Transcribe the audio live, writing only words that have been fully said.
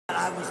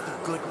was the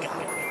good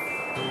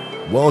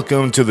guy.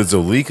 Welcome to the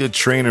Zolika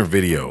trainer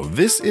video.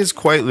 This is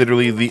quite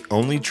literally the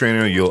only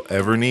trainer you'll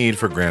ever need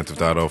for Gran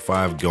Theft Auto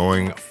 5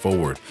 going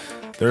forward.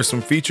 There are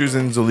some features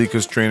in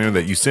Zolika's trainer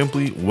that you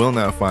simply will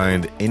not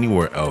find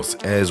anywhere else,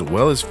 as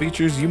well as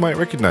features you might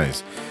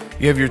recognize.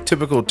 You have your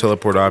typical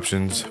teleport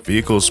options,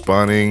 vehicle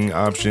spawning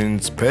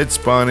options, pet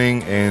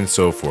spawning, and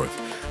so forth.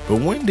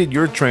 But when did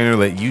your trainer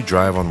let you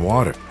drive on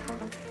water?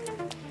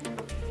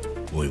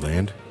 Will he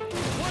land?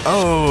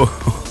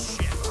 Oh!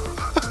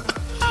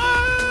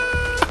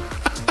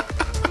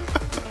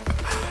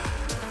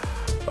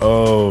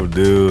 Oh,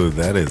 dude,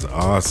 that is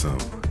awesome.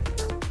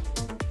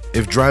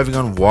 If driving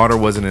on water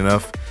wasn't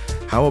enough,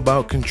 how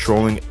about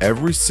controlling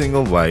every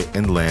single light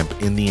and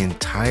lamp in the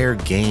entire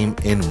game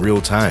in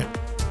real time?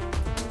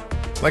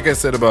 Like I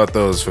said about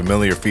those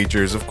familiar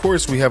features, of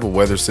course we have a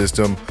weather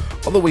system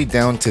all the way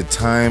down to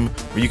time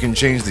where you can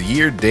change the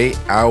year, day,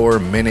 hour,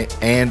 minute,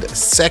 and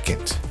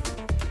second.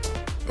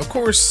 Of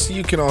course,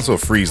 you can also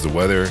freeze the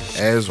weather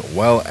as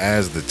well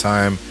as the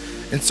time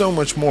and so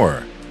much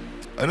more.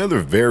 Another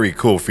very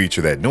cool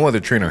feature that no other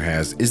trainer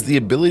has is the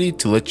ability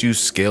to let you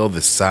scale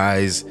the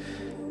size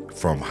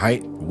from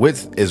height,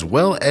 width, as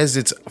well as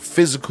its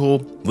physical,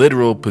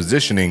 literal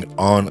positioning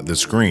on the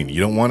screen. You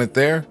don't want it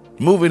there?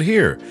 Move it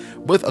here.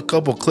 With a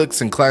couple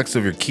clicks and clacks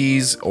of your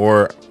keys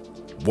or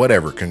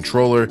whatever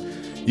controller,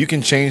 you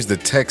can change the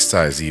text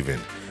size even.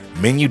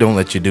 Menu don't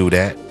let you do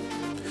that.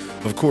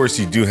 Of course,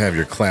 you do have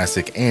your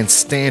classic and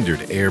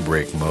standard air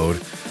brake mode,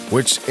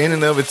 which in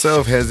and of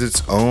itself has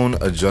its own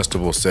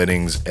adjustable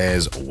settings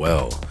as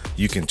well.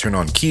 You can turn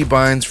on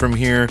keybinds from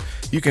here.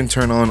 You can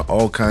turn on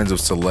all kinds of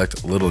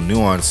select little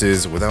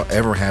nuances without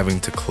ever having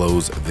to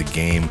close the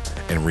game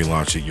and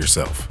relaunch it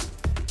yourself.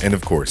 And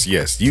of course,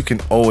 yes, you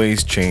can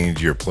always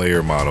change your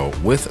player model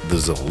with the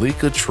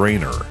Zolika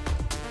trainer.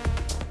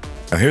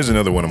 Now here's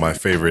another one of my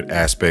favorite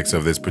aspects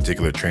of this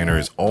particular trainer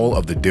is all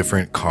of the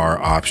different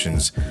car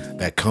options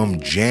that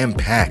come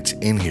jam-packed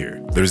in here.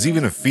 There's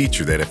even a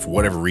feature that if for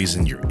whatever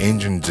reason your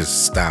engine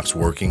just stops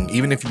working,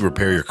 even if you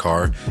repair your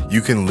car, you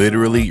can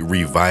literally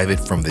revive it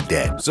from the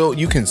dead. So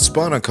you can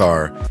spawn a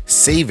car,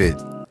 save it,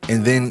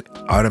 and then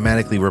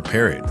automatically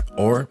repair it.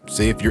 Or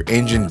say if your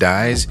engine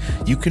dies,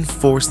 you can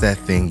force that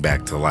thing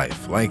back to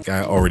life. Like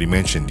I already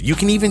mentioned, you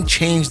can even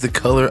change the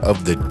color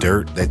of the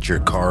dirt that your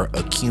car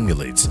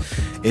accumulates.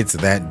 It's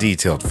that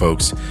detailed,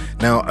 folks.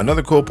 Now,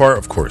 another cool part,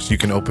 of course, you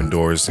can open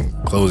doors and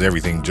close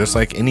everything just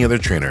like any other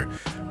trainer.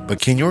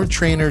 But can your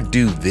trainer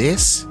do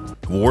this?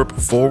 Warp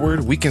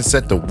forward? We can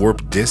set the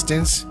warp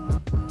distance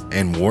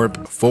and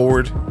warp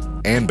forward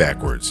and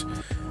backwards.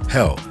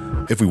 Hell,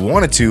 if we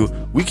wanted to,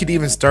 we could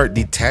even start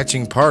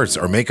detaching parts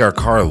or make our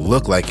car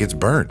look like it's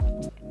burnt.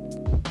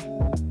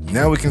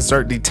 Now we can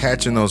start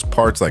detaching those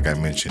parts like I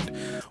mentioned.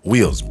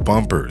 Wheels,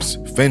 bumpers,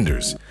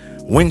 fenders,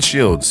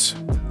 windshields,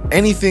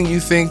 anything you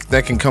think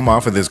that can come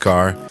off of this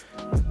car,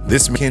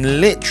 this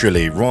can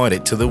literally run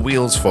it till the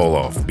wheels fall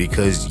off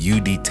because you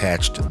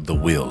detached the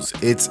wheels.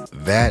 It's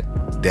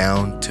that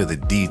down to the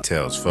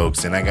details,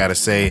 folks. And I gotta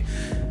say,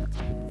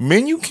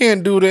 man, you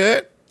can't do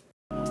that.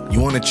 You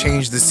want to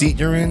change the seat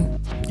you're in?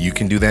 You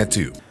can do that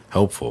too.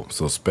 Helpful.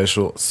 So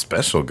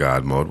special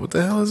God mode. What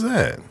the hell is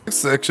that? This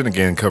section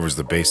again covers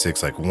the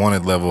basics like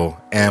wanted level,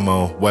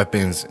 ammo,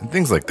 weapons, and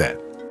things like that.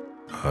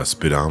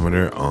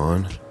 Speedometer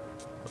on.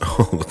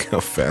 Oh, look how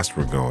fast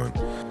we're going.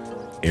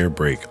 Air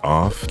brake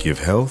off, give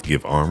health,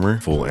 give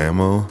armor, full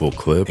ammo, full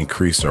clip,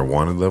 increase our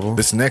wanted level.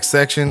 This next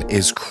section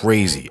is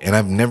crazy, and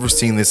I've never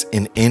seen this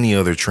in any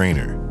other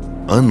trainer.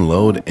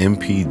 Unload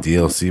MP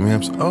DLC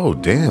maps. Oh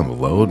damn,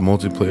 load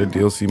multiplayer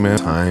DLC map.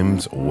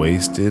 Times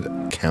wasted,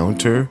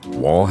 counter,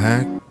 wall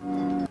hack.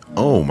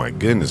 Oh my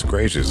goodness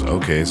gracious.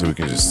 Okay, so we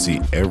can just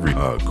see every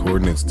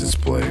coordinates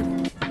display.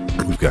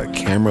 We've got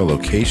camera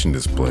location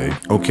display.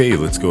 Okay,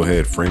 let's go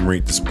ahead, frame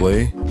rate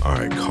display. All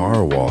right,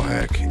 car wall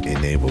hack,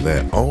 enable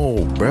that.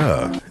 Oh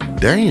bruh,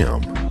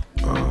 damn.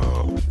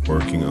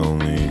 Working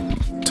only,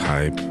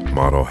 type,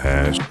 model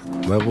hash,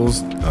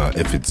 levels,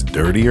 if it's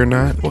dirty or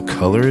not, what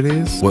color it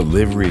is, what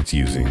livery it's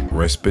using,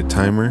 respite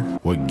timer,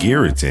 what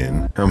gear it's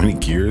in, how many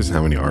gears,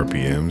 how many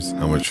RPMs,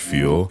 how much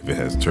fuel, if it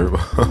has turbo,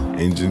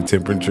 engine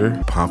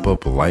temperature,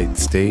 pop-up light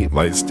state,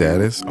 light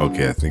status.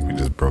 Okay, I think we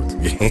just broke the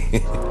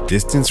game.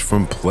 Distance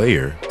from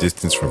player,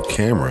 distance from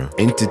camera,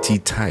 entity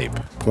type,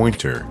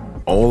 pointer.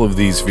 All of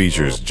these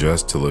features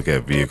just to look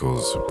at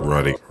vehicles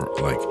running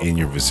like in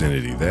your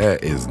vicinity.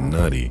 That is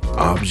nutty.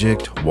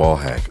 Object wall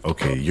hack.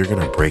 Okay, you're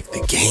gonna break the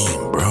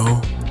game,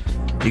 bro.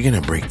 You're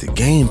gonna break the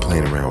game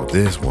playing around with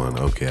this one.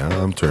 Okay,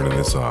 I'm turning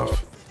this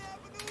off.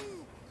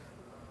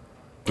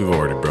 We've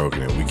already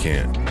broken it. We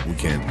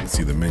can't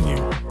see the menu.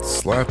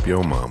 Slap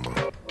your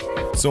mama.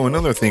 So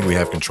another thing we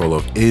have control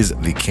of is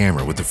the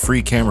camera with the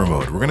free camera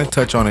mode. We're gonna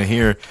touch on it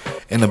here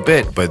in a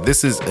bit, but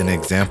this is an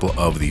example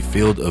of the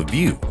field of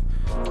view.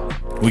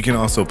 We can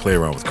also play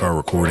around with car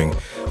recording.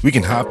 We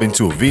can hop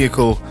into a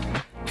vehicle,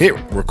 hit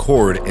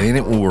record, and then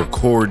it will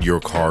record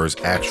your car's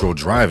actual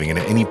driving. And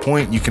at any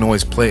point, you can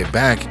always play it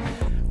back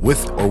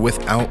with or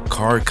without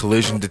car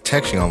collision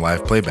detection on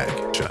live playback.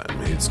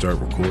 hit start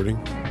recording,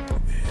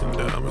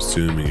 and I'm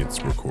assuming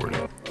it's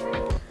recording.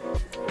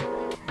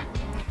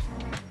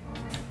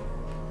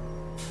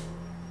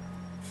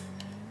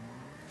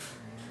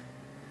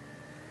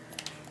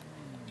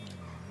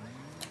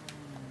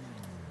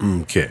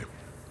 Okay.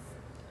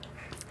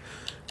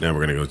 Now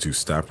we're going to go to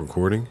stop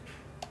recording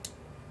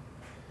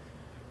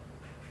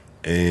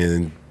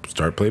and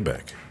start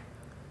playback.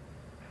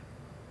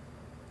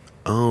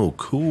 Oh,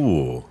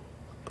 cool.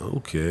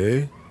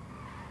 Okay.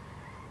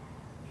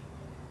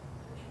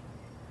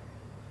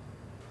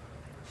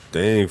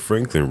 Dang,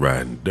 Franklin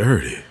riding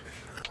dirty.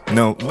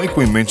 Now, like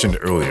we mentioned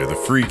earlier, the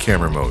free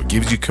camera mode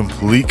gives you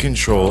complete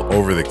control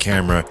over the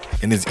camera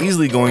and is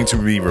easily going to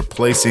be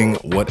replacing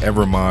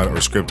whatever mod or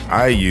script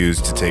I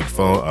use to take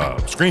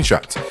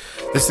screenshots.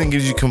 This thing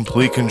gives you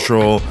complete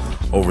control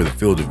over the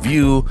field of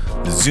view,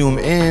 the zoom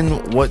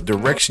in, what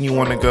direction you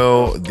want to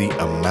go, the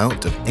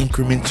amount of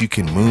increments you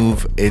can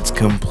move. It's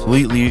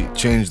completely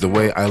changed the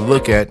way I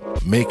look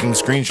at making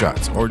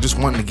screenshots or just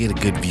wanting to get a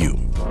good view.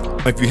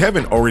 If you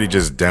haven't already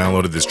just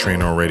downloaded this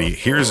trainer already,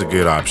 here's a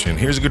good option.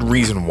 Here's a good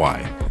reason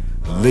why.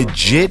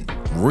 Legit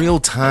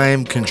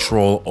real-time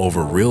control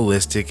over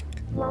realistic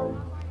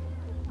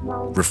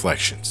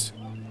reflections.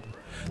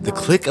 The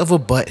click of a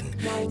button,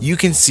 you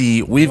can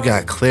see we've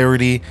got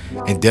clarity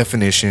and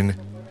definition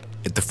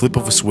at the flip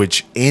of a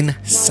switch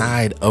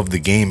inside of the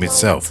game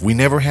itself. We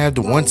never had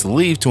to once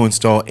leave to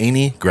install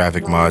any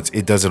graphic mods.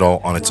 It does it all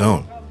on its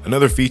own.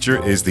 Another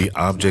feature is the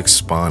object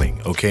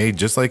spawning. Okay,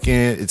 just like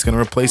it's going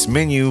to replace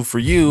menu for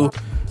you,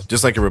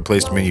 just like it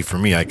replaced menu for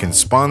me. I can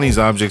spawn these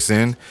objects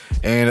in,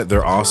 and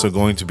they're also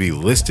going to be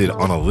listed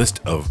on a list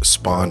of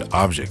spawned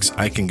objects.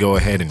 I can go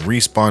ahead and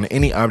respawn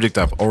any object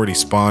I've already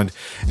spawned,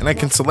 and I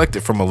can select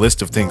it from a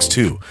list of things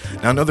too.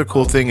 Now, another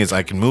cool thing is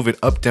I can move it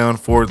up, down,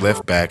 forward,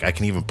 left, back. I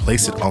can even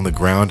place it on the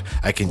ground.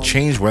 I can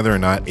change whether or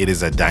not it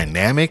is a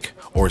dynamic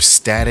or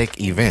static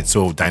event.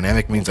 So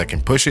dynamic means I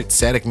can push it,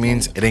 static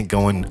means it ain't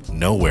going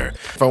nowhere.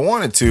 If I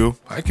wanted to,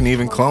 I can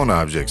even clone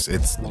objects.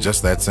 It's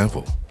just that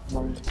simple.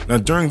 Now,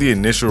 during the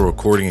initial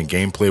recording and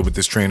gameplay with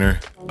this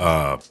trainer,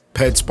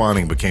 pet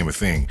spawning became a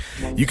thing.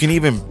 You can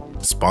even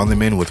spawn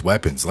them in with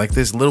weapons, like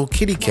this little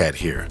kitty cat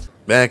here.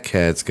 That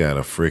cat's got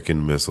a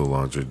freaking missile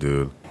launcher,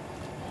 dude.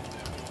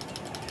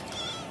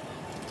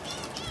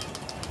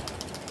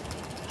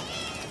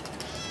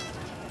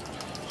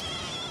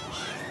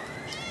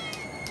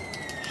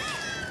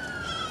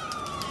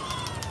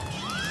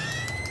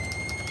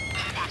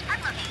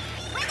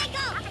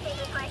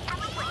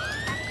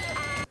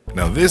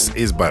 Now, this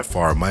is by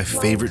far my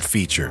favorite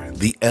feature,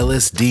 the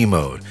LSD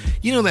mode.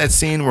 You know that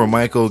scene where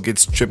Michael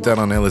gets tripped out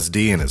on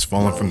LSD and is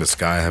falling from the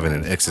sky having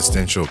an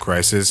existential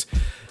crisis?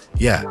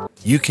 Yeah,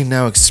 you can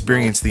now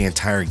experience the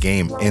entire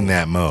game in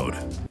that mode.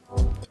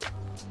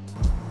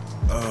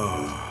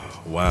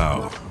 Oh,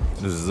 wow.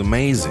 This is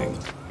amazing.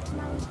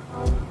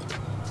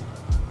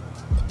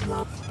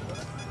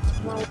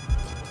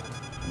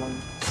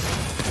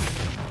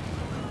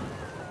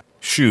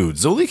 Shoot,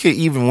 Zolika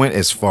even went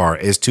as far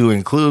as to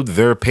include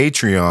their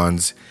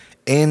Patreons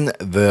in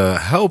the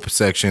help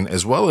section,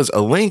 as well as a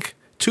link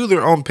to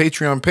their own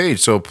Patreon page.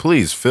 So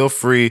please feel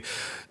free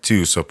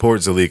to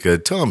support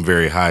Zolika. Tell them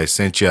Very High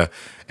sent you.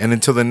 And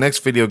until the next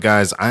video,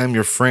 guys, I am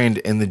your friend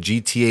in the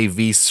GTA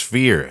V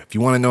sphere. If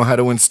you want to know how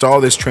to install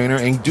this trainer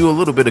and do a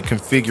little bit of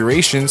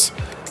configurations,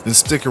 then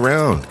stick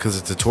around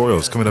because the tutorial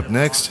is coming up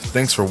next.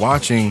 Thanks for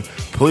watching.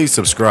 Please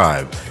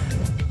subscribe.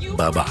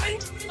 Bye-bye.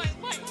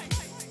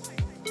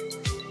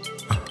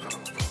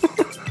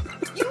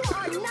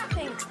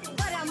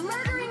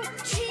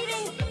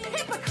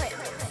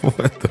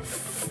 What the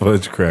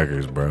fudge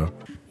crackers, bro?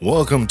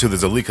 Welcome to the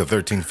Zolika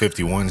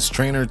 1351's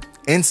trainer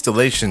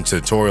installation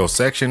tutorial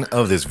section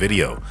of this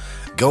video.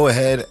 Go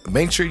ahead,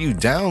 make sure you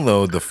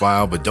download the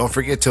file, but don't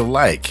forget to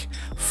like,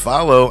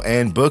 follow,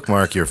 and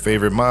bookmark your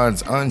favorite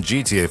mods on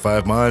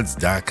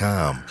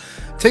GTA5mods.com.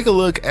 Take a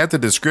look at the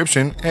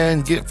description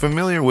and get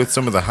familiar with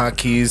some of the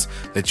hotkeys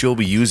that you'll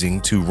be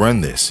using to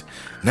run this.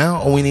 Now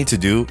all we need to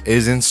do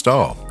is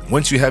install.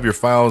 Once you have your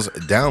files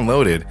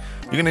downloaded,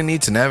 you're going to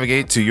need to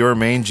navigate to your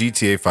main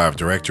GTA 5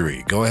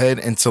 directory. Go ahead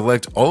and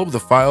select all of the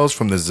files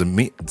from the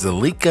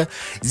Zolika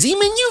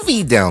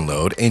Z-Menu-V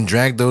download and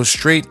drag those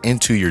straight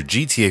into your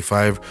GTA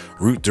 5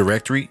 root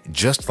directory,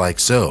 just like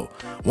so.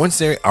 Once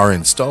they are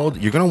installed,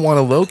 you're going to want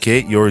to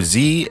locate your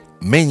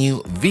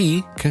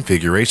Z-Menu-V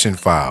configuration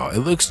file. It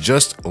looks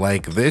just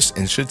like this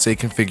and should say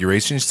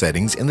configuration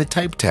settings in the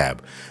type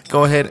tab.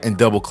 Go ahead and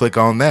double click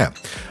on that.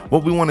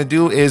 What we want to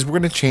do is we're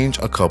going to change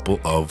a couple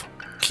of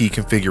key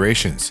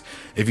configurations.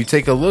 If you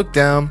take a look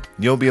down,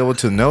 you'll be able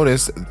to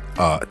notice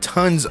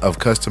tons of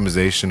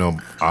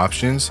customization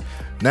options.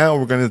 Now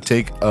we're going to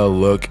take a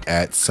look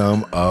at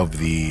some of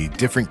the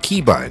different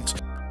keybinds.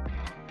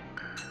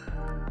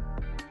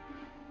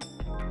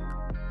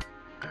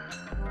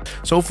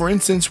 So for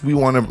instance, we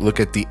want to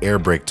look at the air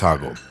brake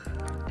toggle.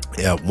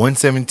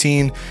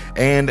 117,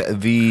 and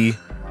the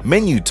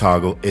menu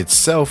toggle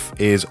itself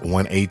is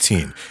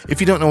 118.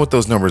 If you don't know what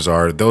those numbers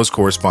are, those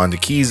correspond to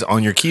keys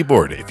on your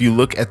keyboard. If you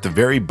look at the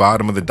very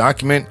bottom of the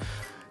document,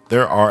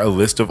 there are a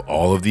list of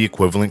all of the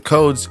equivalent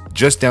codes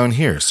just down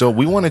here. So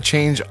we want to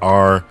change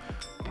our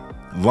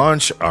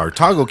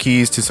toggle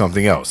keys to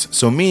something else.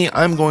 So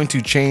I'm going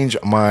to change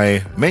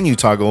my menu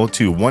toggle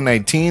to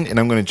 119, and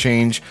I'm going to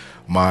change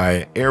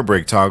my air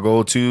brake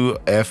toggle to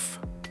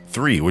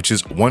F3, which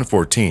is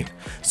 114.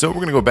 So we're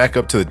going to go back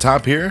up to the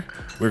top here.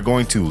 We're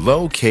going to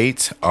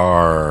locate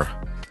our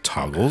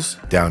toggles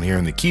down here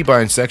in the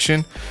keybind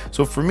section.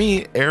 So for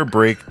me, air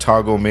brake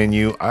toggle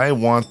menu, I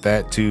want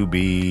that to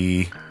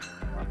be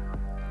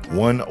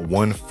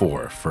 114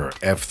 for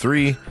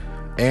F3,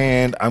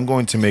 and I'm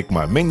going to make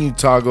my menu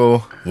toggle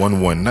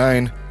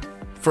 119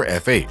 for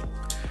F8.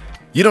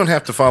 You don't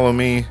have to follow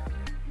me,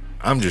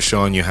 I'm just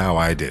showing you how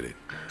I did it.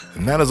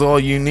 And that is all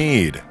you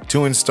need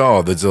to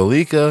install the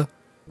Zolika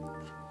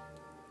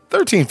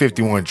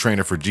 1351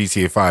 trainer for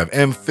GTA 5,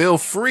 and feel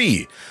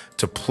free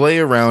to play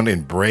around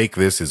and break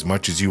this as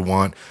much as you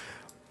want.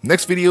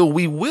 Next video,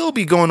 we will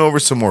be going over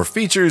some more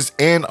features,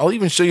 and I'll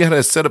even show you how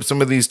to set up some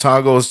of these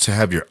toggles to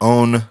have your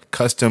own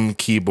custom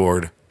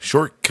keyboard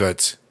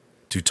shortcuts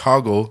to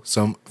toggle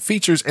some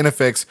features and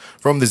effects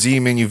from the Z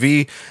Menu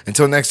V.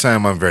 Until next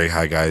time, I'm very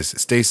high, guys.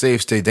 Stay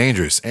safe, stay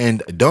dangerous,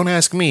 and don't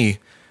ask me,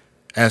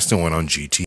 ask someone on GT.